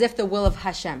is as if the will of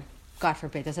Hashem. God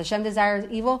forbid. Does Hashem desire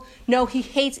evil? No, he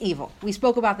hates evil. We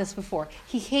spoke about this before.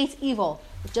 He hates evil.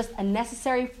 It's just a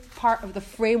necessary part of the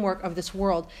framework of this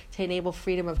world to enable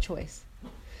freedom of choice.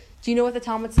 Do you know what the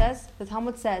Talmud says? The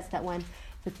Talmud says that when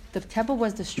the temple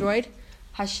was destroyed,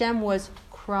 Hashem was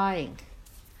crying.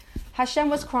 Hashem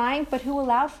was crying, but who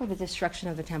allowed for the destruction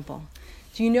of the temple?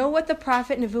 Do you know what the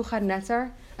prophet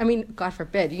Nebuchadnezzar, God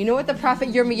forbid, do you know what the prophet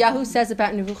Yirmiyahu says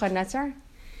about Nebuchadnezzar?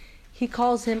 He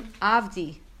calls him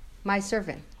Avdi, my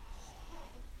servant.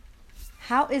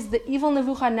 How is the evil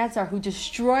Nebuchadnezzar, who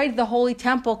destroyed the holy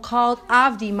temple, called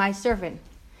Avdi, my servant?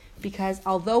 Because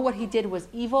although what he did was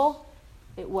evil,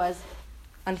 it was,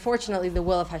 unfortunately, the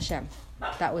will of Hashem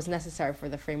that was necessary for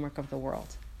the framework of the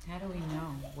world. How do we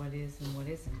know what is and what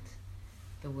isn't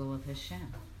the will of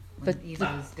Hashem when evil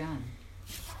is done?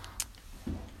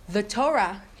 The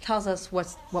Torah tells us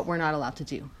what we're not allowed to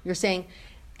do. You're saying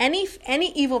any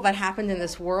evil that happened in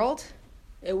this world,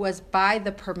 it was by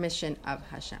the permission of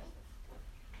Hashem.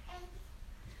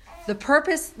 The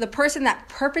person that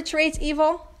perpetrates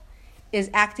evil is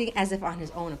acting as if on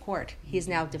his own accord. He is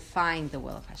now defying the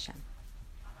will of Hashem.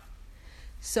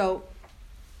 So,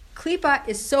 klipa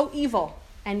is so evil,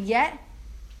 and yet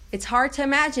it's hard to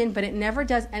imagine, but it never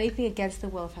does anything against the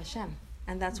will of Hashem.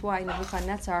 And that's why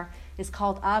Nebuchadnezzar is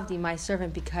called Avdi, my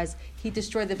servant, because he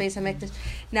destroyed the Beis HaMikdash.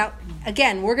 Now,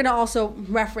 again, we're going to also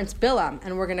reference Bilam,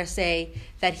 and we're going to say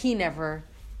that he never,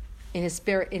 in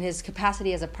his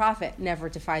capacity as a prophet, never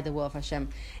defied the will of Hashem.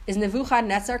 Is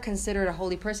Nebuchadnezzar considered a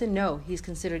holy person? No, he's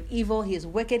considered evil, he is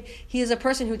wicked. He is a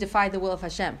person who defied the will of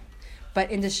Hashem. But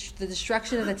in the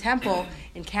destruction of the temple,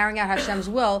 in carrying out Hashem's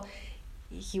will,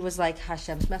 he was like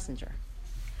Hashem's messenger.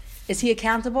 Is he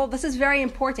accountable? This is very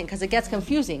important because it gets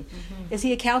confusing. Mm-hmm. Is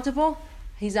he accountable?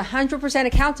 He's 100%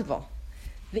 accountable.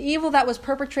 The evil that was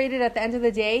perpetrated at the end of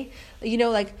the day,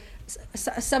 like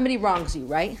somebody wrongs you,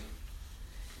 right?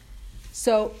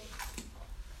 So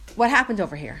what happened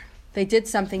over here? They did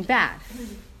something bad.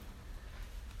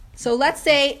 So let's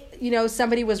say,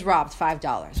 somebody was robbed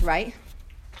 $5, right?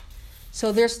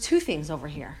 So there's two things over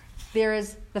here. There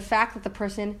is the fact that the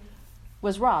person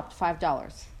was robbed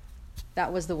 $5.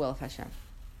 That was the will of Hashem.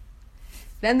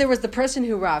 Then there was the person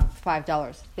who robbed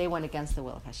 $5. They went against the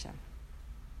will of Hashem.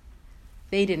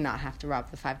 They did not have to rob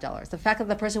the $5. The fact that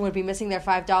the person would be missing their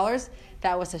 $5,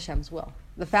 that was Hashem's will.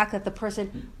 The fact that the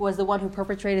person was the one who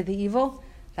perpetrated the evil,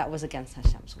 that was against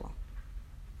Hashem's will.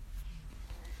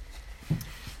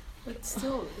 But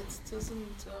still, it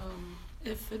doesn't,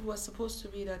 if it was supposed to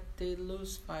be that they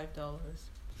lose $5,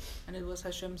 and it was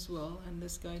Hashem's will, and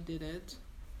this guy did it.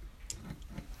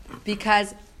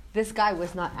 Because this guy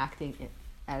was not acting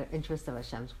in interest of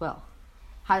Hashem's will.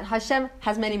 Hashem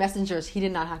has many messengers. He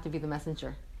did not have to be the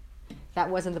messenger. That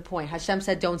wasn't the point. Hashem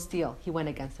said, don't steal. He went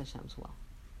against Hashem's will.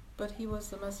 But he was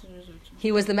the messenger.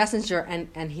 He was the messenger,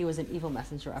 and he was an evil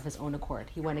messenger of his own accord.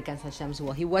 He went against Hashem's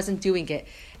will. He wasn't doing it.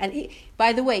 And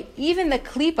by the way, even the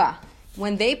klipa,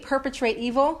 when they perpetrate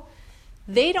evil,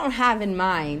 they don't have in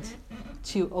mind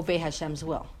to obey Hashem's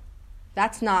will.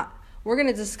 That's not we're going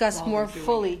to discuss more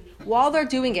fully while they're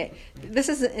doing it. This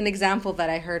is an example that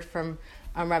I heard from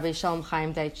Rabbi Shalom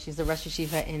Chaim Deitch. He's the Rosh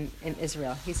Yeshiva in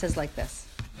Israel. He says like this.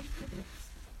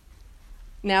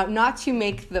 Now, not to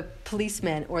make the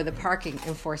policemen or the parking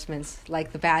enforcements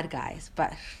like the bad guys,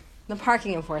 but the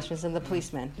parking enforcements and the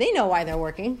policemen, they know why they're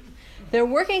working. They're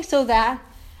working so that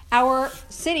our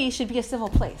city should be a civil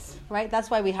place, right? That's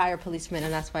why we hire policemen,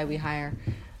 and that's why we hire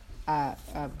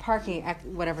parking,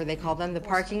 whatever they call them, the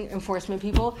parking enforcement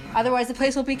people. Otherwise, the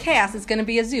place will be chaos. It's going to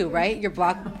be a zoo, right? Your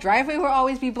driveway will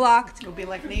always be blocked. It'll be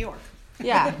like New York.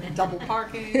 Yeah. Double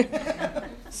parking.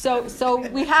 So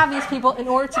we have these people in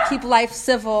order to keep life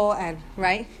civil and,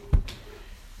 right?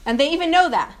 And they even know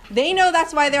that. They know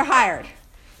that's why they're hired.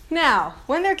 Now,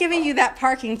 when they're giving you that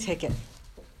parking ticket,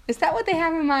 is that what they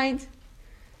have in mind?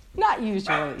 Not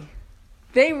usually.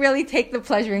 They really take the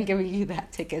pleasure in giving you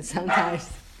that ticket sometimes.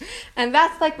 And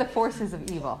that's like the forces of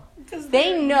evil.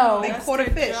 They know. They caught a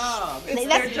fish. It's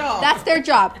their job. That's their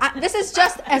job. This is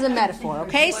just as a metaphor,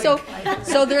 okay? So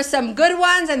there's some good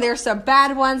ones and there's some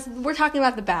bad ones. We're talking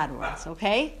about the bad ones,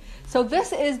 okay? So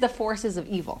this is the forces of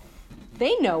evil.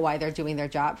 They know why they're doing their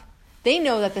job. They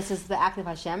know that this is the act of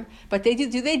Hashem. But they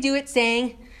do they do it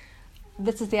saying,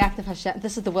 this is the act of Hashem,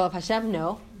 this is the will of Hashem?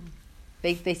 No.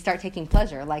 They start taking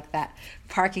pleasure, like that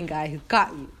parking guy who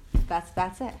got you.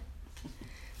 That's it.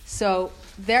 So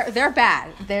they're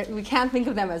bad. We can't think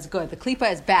of them as good. The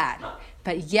klipa is bad,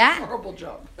 but yet Horrible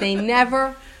job. they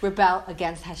never rebel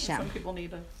against Hashem. Some people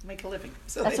need to make a living.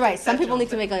 So That's they right. take Some that people job. need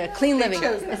to make like a clean living.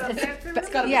 chose that. It's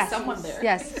got to be someone there.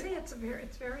 Yes. It's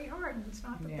very hard. And it's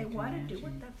not that they want to do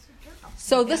it. That's their job.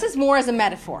 So this is more as a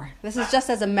metaphor. This is just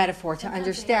as a metaphor to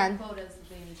understand.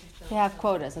 They have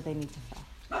quotas that they need to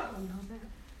fill.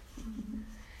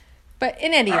 But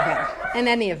in any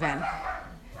event,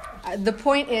 the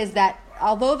point is that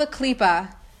although the klipa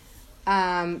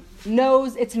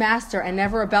knows its master and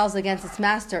never rebels against its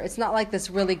master, it's not like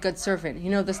this really good servant. You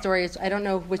know the story, I don't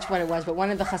know which one it was, but one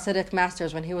of the Hasidic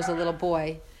masters, when he was a little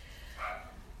boy,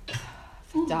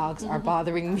 the dogs are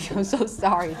bothering me, I'm so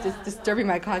sorry, it's just disturbing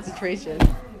my concentration.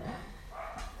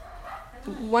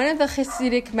 One of the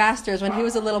Hasidic masters, when he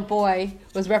was a little boy,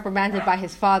 was reprimanded by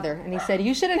his father, and he said,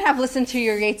 "You shouldn't have listened to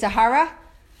your Yetzer Hara.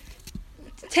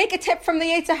 Take a tip from the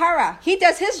Yetzer Hara. He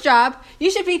does his job.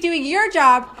 You should be doing your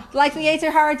job like the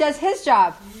Yetzer Hara does his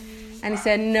job." And he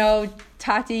said, "No,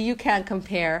 Tati, you can't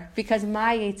compare, because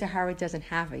my Yetzer Hara doesn't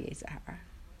have a Yetzer Hara.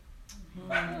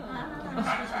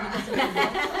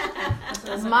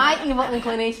 My evil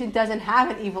inclination doesn't have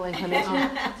an evil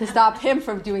inclination to stop him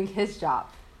from doing his job."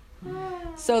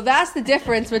 So that's the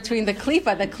difference between the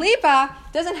klipa. The klipa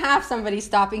doesn't have somebody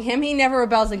stopping him. He never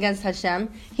rebels against Hashem.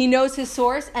 He knows his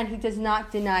source and he does not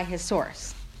deny his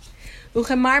source. So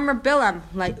did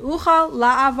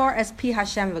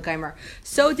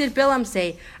Bilam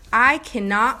say, "I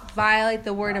cannot violate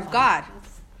the word of God."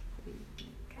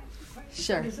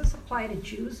 Sure. Does this apply to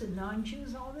Jews and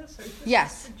non-Jews, all this? Or is this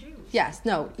Yes. just to Jews? Yes,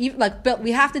 no.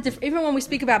 We have to even when we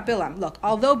speak about Bilam. Look,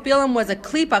 although Bilam was a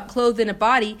klipa clothed in a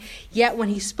body, yet when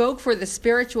he spoke for the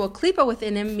spiritual klipa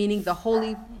within him, meaning the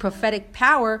holy prophetic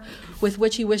power with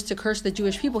which he wished to curse the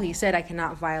Jewish people, he said, I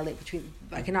cannot violate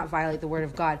the word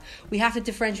of God." We have to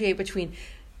differentiate between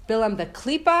Bilam the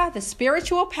klipa, the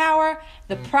spiritual power,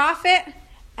 the prophet,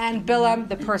 and Bilam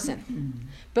the person.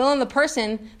 Bilam the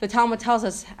person, the Talmud tells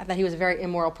us that he was a very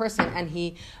immoral person, and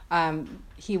he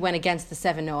went against the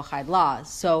 7 Noahide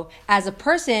laws. So as a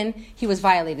person, he was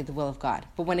violating the will of God.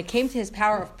 But when it came to his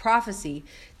power of prophecy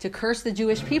to curse the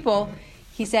Jewish people,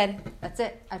 he said, "That's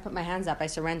it. I put my hands up. I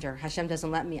surrender. Hashem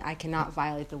doesn't let me. I cannot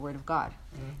violate the word of God."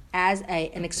 As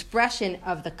an expression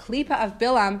of the klipa of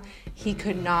Bilam, he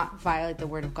could not violate the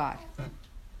word of God.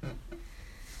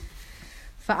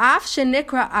 Fa'af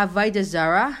shenikra avodah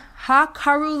zara ha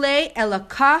karule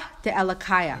elaka de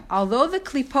elakaya. Although the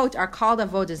klipot are called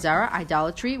avodah zara,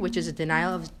 idolatry, which is a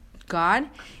denial of God,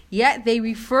 yet they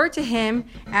refer to him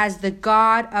as the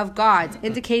God of gods,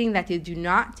 indicating that they do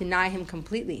not deny him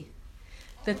completely.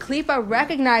 The klipa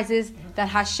recognizes that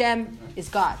Hashem is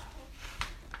God.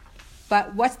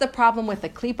 But what's the problem with the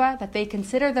klipa? That they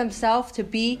consider themselves to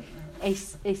be a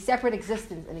separate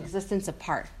existence, an existence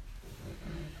apart.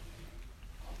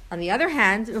 On the other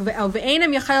hand, they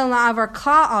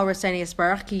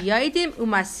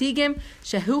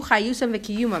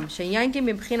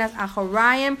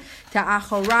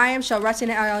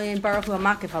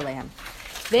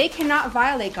cannot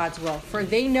violate God's will, for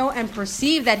they know and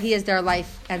perceive that He is their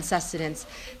life and sustenance,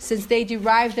 since they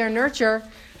derive their nurture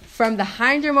from the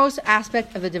hindermost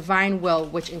aspect of the divine will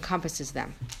which encompasses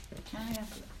them. Can I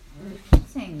ask,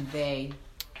 saying they,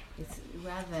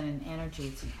 rather than an energy,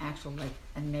 it's an actual, like,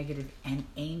 a negative, an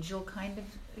angel kind of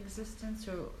existence,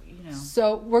 or,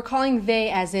 So we're calling they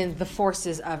as in the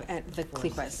forces of the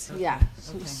klippas. Okay. Yeah.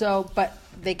 Okay. So, but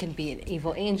they can be an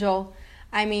evil angel.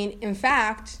 I mean, in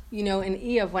fact, in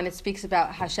Eov, when it speaks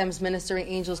about Hashem's ministering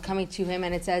angels coming to him,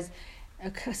 and it says,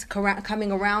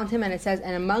 coming around him, and it says,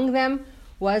 and among them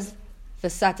was the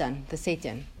Satan.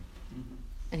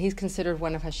 And he's considered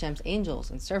one of Hashem's angels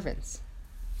and servants.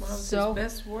 One of his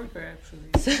best worker, actually.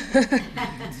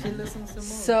 He listens to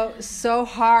more. So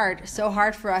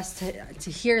hard for us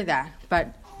to hear that.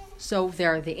 But so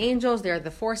there are the angels, there are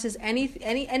the forces,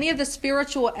 any of the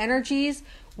spiritual energies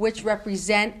which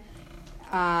represent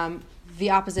the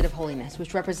opposite of holiness,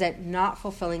 which represent not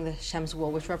fulfilling the Hashem's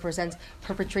will, which represents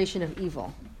perpetration of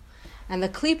evil. And the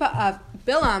klipa of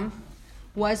Bilam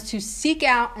was to seek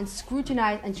out and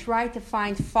scrutinize and try to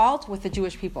find fault with the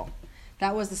Jewish people.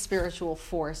 That was the spiritual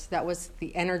force. That was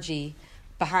the energy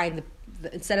behind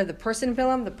instead of the person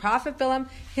Bilam, the prophet Bilam,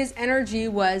 his energy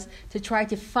was to try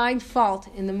to find fault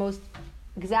in the most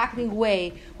exacting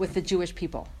way with the Jewish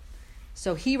people.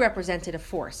 So he represented a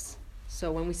force.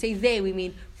 So when we say they, we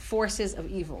mean forces of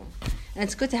evil. And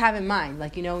it's good to have in mind,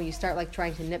 when you start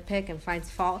trying to nitpick and find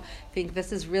fault, think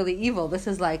this is really evil. This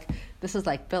is like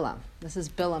Bilam. This is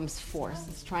Bilam's force.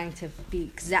 It's trying to be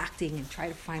exacting and try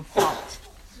to find fault.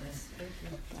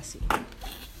 Bless you.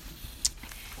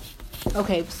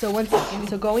 Okay, so one second.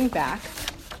 So going back.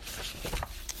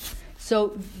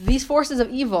 So these forces of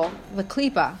evil, the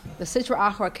klipa, the sitra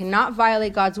achra, cannot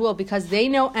violate God's will because they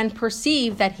know and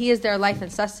perceive that He is their life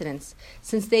and sustenance,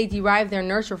 since they derive their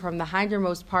nurture from the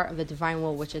hindermost part of the divine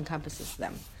will which encompasses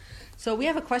them. So we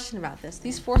have a question about this.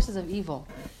 These forces of evil,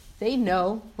 they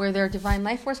know where their divine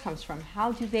life force comes from.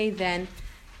 How do they then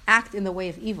act in the way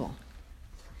of evil?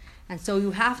 And so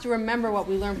you have to remember what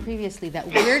we learned previously, that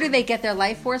where do they get their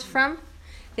life force from?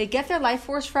 They get their life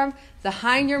force from the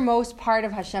hindermost part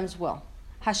of Hashem's will.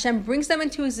 Hashem brings them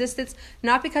into existence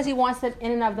not because He wants them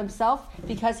in and of themselves,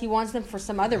 because He wants them for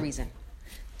some other reason,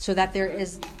 so that there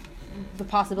is the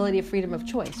possibility of freedom of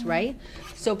choice, right?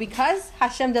 So because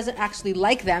Hashem doesn't actually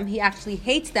like them, He actually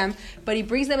hates them, but He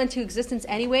brings them into existence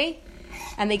anyway,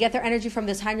 and they get their energy from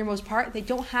this hindermost part, they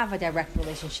don't have a direct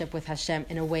relationship with Hashem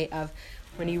in a way of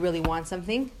when you really want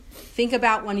something. Think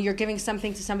about when you're giving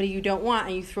something to somebody you don't want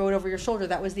and you throw it over your shoulder.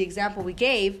 That was the example we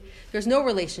gave. There's no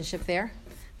relationship there.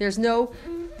 There's no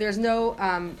no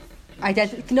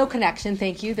connection.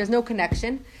 Thank you. There's no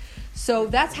connection. So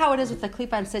that's how it is with the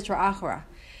klipa and sitra achra.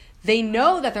 They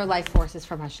know that their life force is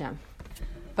from Hashem,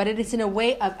 but it is in a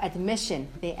way of admission.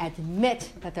 They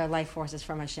admit that their life force is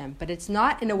from Hashem, but it's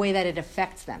not in a way that it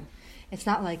affects them. It's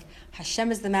not like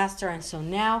Hashem is the master, and so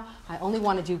now I only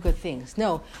want to do good things.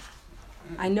 No,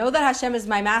 I know that Hashem is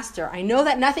my master. I know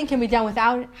that nothing can be done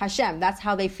without Hashem. That's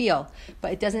how they feel.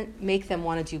 But it doesn't make them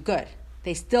want to do good.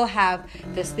 They still have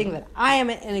this thing that I am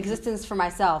in existence for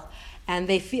myself, and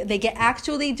they get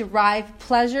actually derive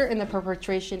pleasure in the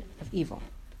perpetration of evil.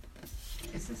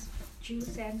 Is this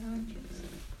Jews and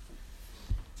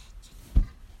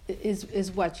non-Jews?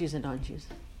 Is what Jews and non-Jews?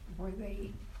 Where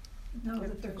they know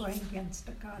that they're going against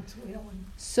the God's will.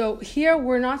 So here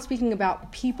we're not speaking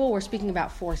about people, we're speaking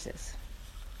about forces.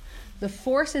 The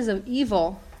forces of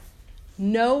evil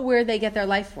know where they get their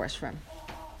life force from.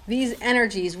 These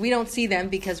energies, we don't see them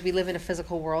because we live in a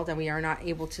physical world and we are not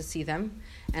able to see them.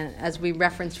 And as we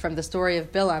referenced from the story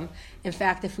of Bilam, in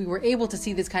fact, if we were able to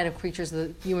see these kind of creatures,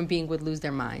 the human being would lose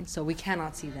their mind. So we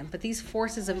cannot see them. But these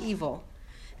forces of evil,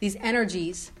 these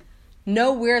energies,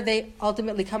 know where they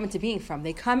ultimately come into being from.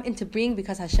 They come into being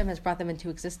because Hashem has brought them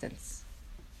into existence.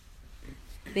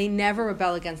 They never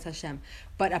rebel against Hashem.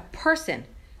 But a person,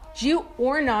 Jew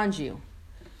or non-Jew,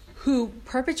 who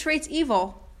perpetrates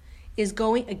evil is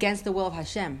going against the will of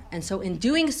Hashem. And so in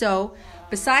doing so,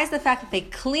 besides the fact that they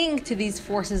cling to these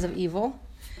forces of evil,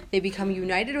 they become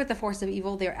united with the force of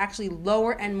evil, they're actually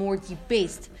lower and more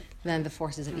debased than the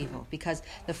forces of evil. Because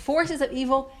the forces of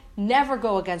evil never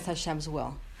go against Hashem's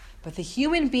will. But the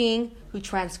human being who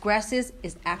transgresses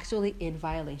is actually in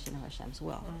violation of Hashem's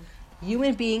will.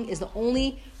 Human being is the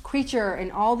only creature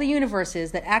in all the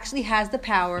universes that actually has the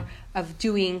power of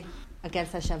doing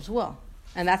against Hashem's will.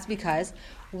 And that's because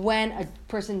when a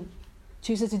person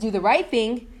chooses to do the right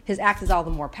thing, his act is all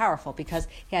the more powerful because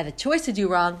he had the choice to do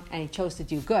wrong and he chose to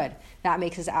do good. That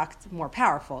makes his act more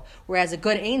powerful. Whereas a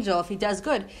good angel, if he does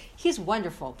good, he's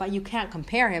wonderful, but you can't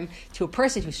compare him to a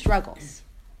person who struggles.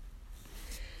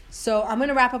 So I'm going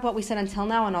to wrap up what we said until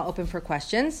now, and I'll open for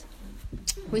questions.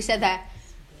 We said that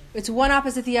it's one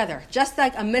opposite the other. Just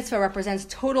like a mitzvah represents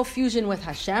total fusion with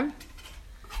Hashem,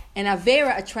 An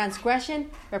avera, a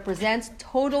transgression, represents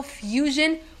total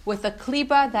fusion with a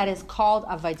klipa that is called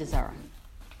avodah zarah,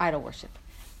 idol worship.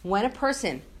 When a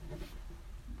person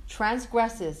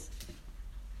transgresses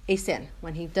a sin,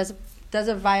 when he does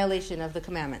a violation of the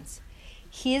commandments,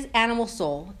 his animal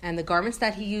soul and the garments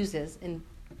that he uses, in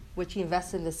which he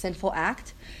invests in the sinful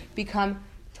act, become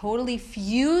totally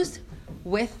fused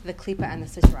with the klipa and the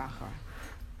sitra achra.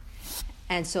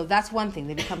 And so that's one thing,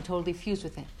 they become totally fused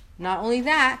with it. Not only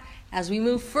that, as we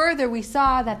move further, we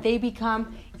saw that they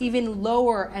become even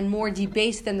lower and more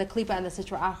debased than the klipa and the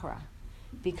sitra achra.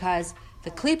 Because the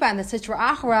klipa and the sitra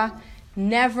achra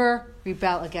never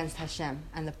rebel against Hashem.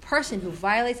 And the person who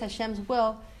violates Hashem's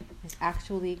will is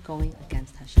actually going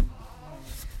against Hashem.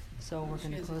 So we're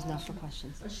going to close now for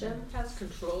questions. Hashem has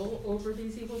control over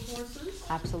these evil forces?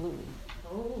 Absolutely.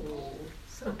 Oh.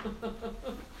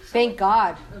 Thank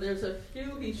God. There's a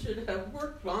few he should have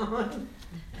worked on.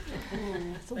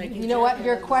 You know what?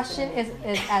 Your question is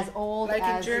as old like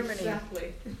as... in Germany.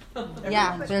 Exactly.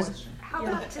 Yeah. There's, How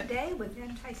about today with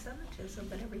anti-Semitism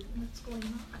and everything that's going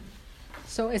on?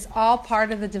 so it's all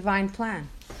part of the divine plan.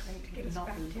 Trying to get us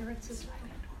back to Eretz Yisrael.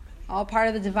 All part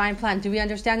of the divine plan. Do we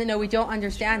understand it? No, we don't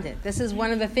understand it. This is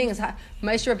one of the things. Moshe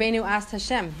Rabbeinu asked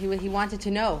Hashem. He wanted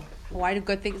to know, why do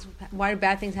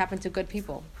bad things happen to good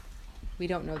people? We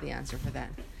don't know the answer for that.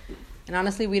 And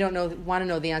honestly, we don't want to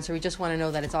know the answer. We just want to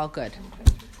know that it's all good.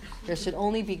 There should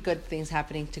only be good things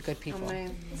happening to good people.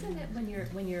 Isn't it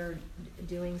when you're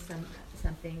doing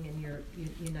something and you're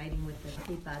uniting with the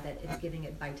klipa that it's giving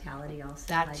it vitality also?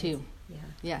 That too. Yeah.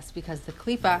 Yes, because the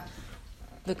klipa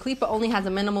only has a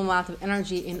minimal amount of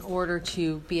energy in order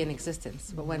to be in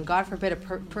existence. But when, God forbid, a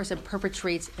person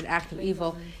perpetrates an act of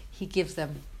evil, he gives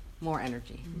them more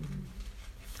energy.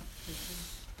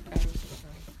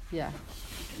 Yeah.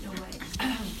 In a way, I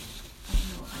don't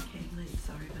know, I came late,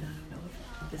 sorry, but I don't know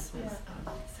if this was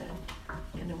said.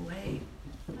 In a way,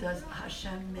 does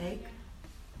Hashem make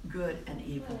good and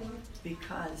evil?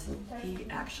 Because he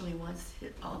actually wants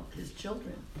all his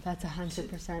children. That's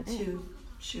 100% to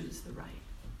choose the right.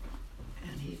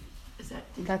 And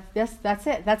that's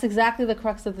it. That's exactly the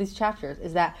crux of these chapters,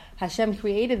 is that Hashem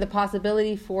created the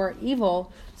possibility for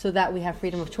evil so that we have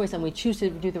freedom of choice and we choose to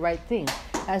do the right thing.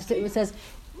 As it says,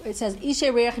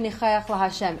 Ishe reach nichayach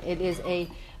laHashem. It is a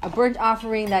burnt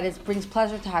offering that brings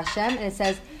pleasure to Hashem, and it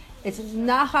says, it's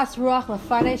nachas ruach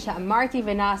lefanei she'amarti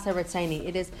v'na'asa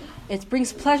retzaini. It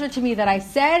brings pleasure to me that I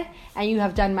said, and you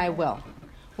have done my will.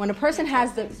 When a person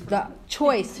has the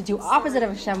choice to do opposite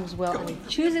of Hashem's will, and he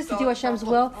chooses to do Hashem's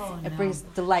will, it brings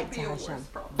delight to Hashem.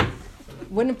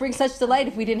 Wouldn't it bring such delight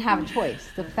if we didn't have a choice?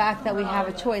 The fact that we have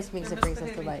a choice means it brings us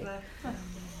delight.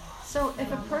 So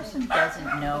if a person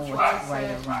doesn't know what's right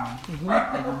or wrong,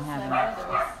 they don't have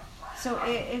it. So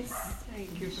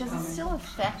does it still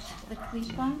affect the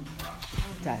klipa?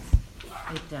 It does.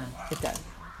 It does. It does.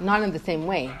 Not in the same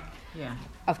way. Yeah.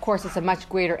 Of course, it's a much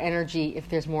greater energy if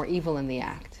there's more evil in the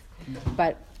act.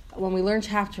 But when we learn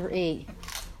chapter 8,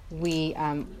 we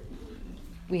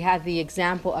had the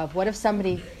example of, what if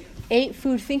somebody ate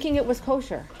food thinking it was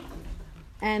kosher?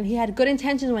 And he had good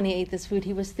intentions when he ate this food.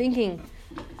 He was thinking,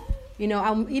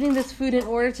 I'm eating this food in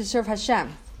order to serve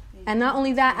Hashem. And not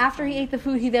only that, after he ate the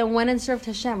food, he then went and served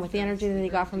Hashem with the energy that he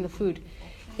got from the food.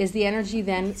 Is the energy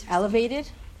then elevated?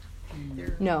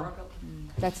 No.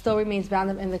 That still remains bound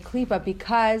up in the klipa,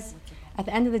 because at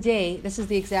the end of the day, this is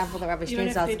the example that Rabbi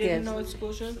Steinsaltz gives. Even if they didn't know it's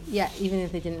kosher? Yeah, even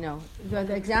if they didn't know.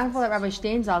 The example that Rabbi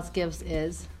Steinsaltz gives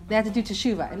is they have to do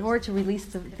teshuvah. In order to release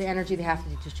the energy, they have to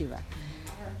do teshuvah.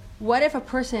 What if a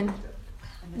person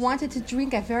wanted to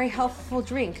drink a very healthful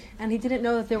drink and he didn't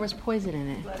know that there was poison in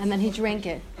it, and then he drank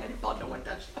it?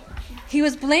 He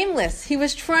was blameless. He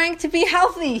was trying to be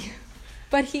healthy.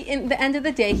 But in the end of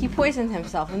the day, he poisoned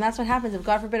himself. And that's what happens. If,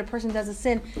 God forbid, a person does a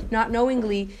sin, not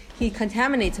knowingly, he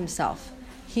contaminates himself.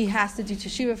 He has to do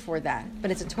teshuvah for that. But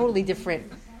it's a totally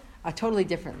different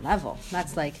level.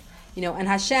 That's like, and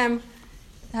Hashem,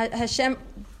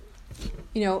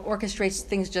 orchestrates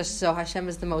things just so. Hashem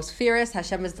is the most fierce,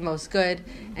 Hashem is the most good,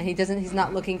 and he's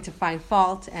not looking to find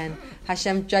fault, and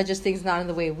Hashem judges things not in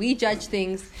the way we judge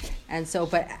things. And so,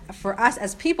 but for us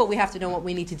as people, we have to know what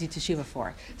we need to do teshuvah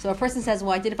for. So a person says,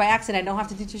 well, I did it by accident, I don't have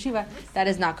to do teshuvah. That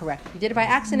is not correct. If you did it by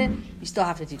accident, you still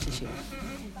have to do teshuvah.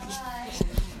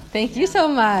 Thank you so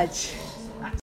much.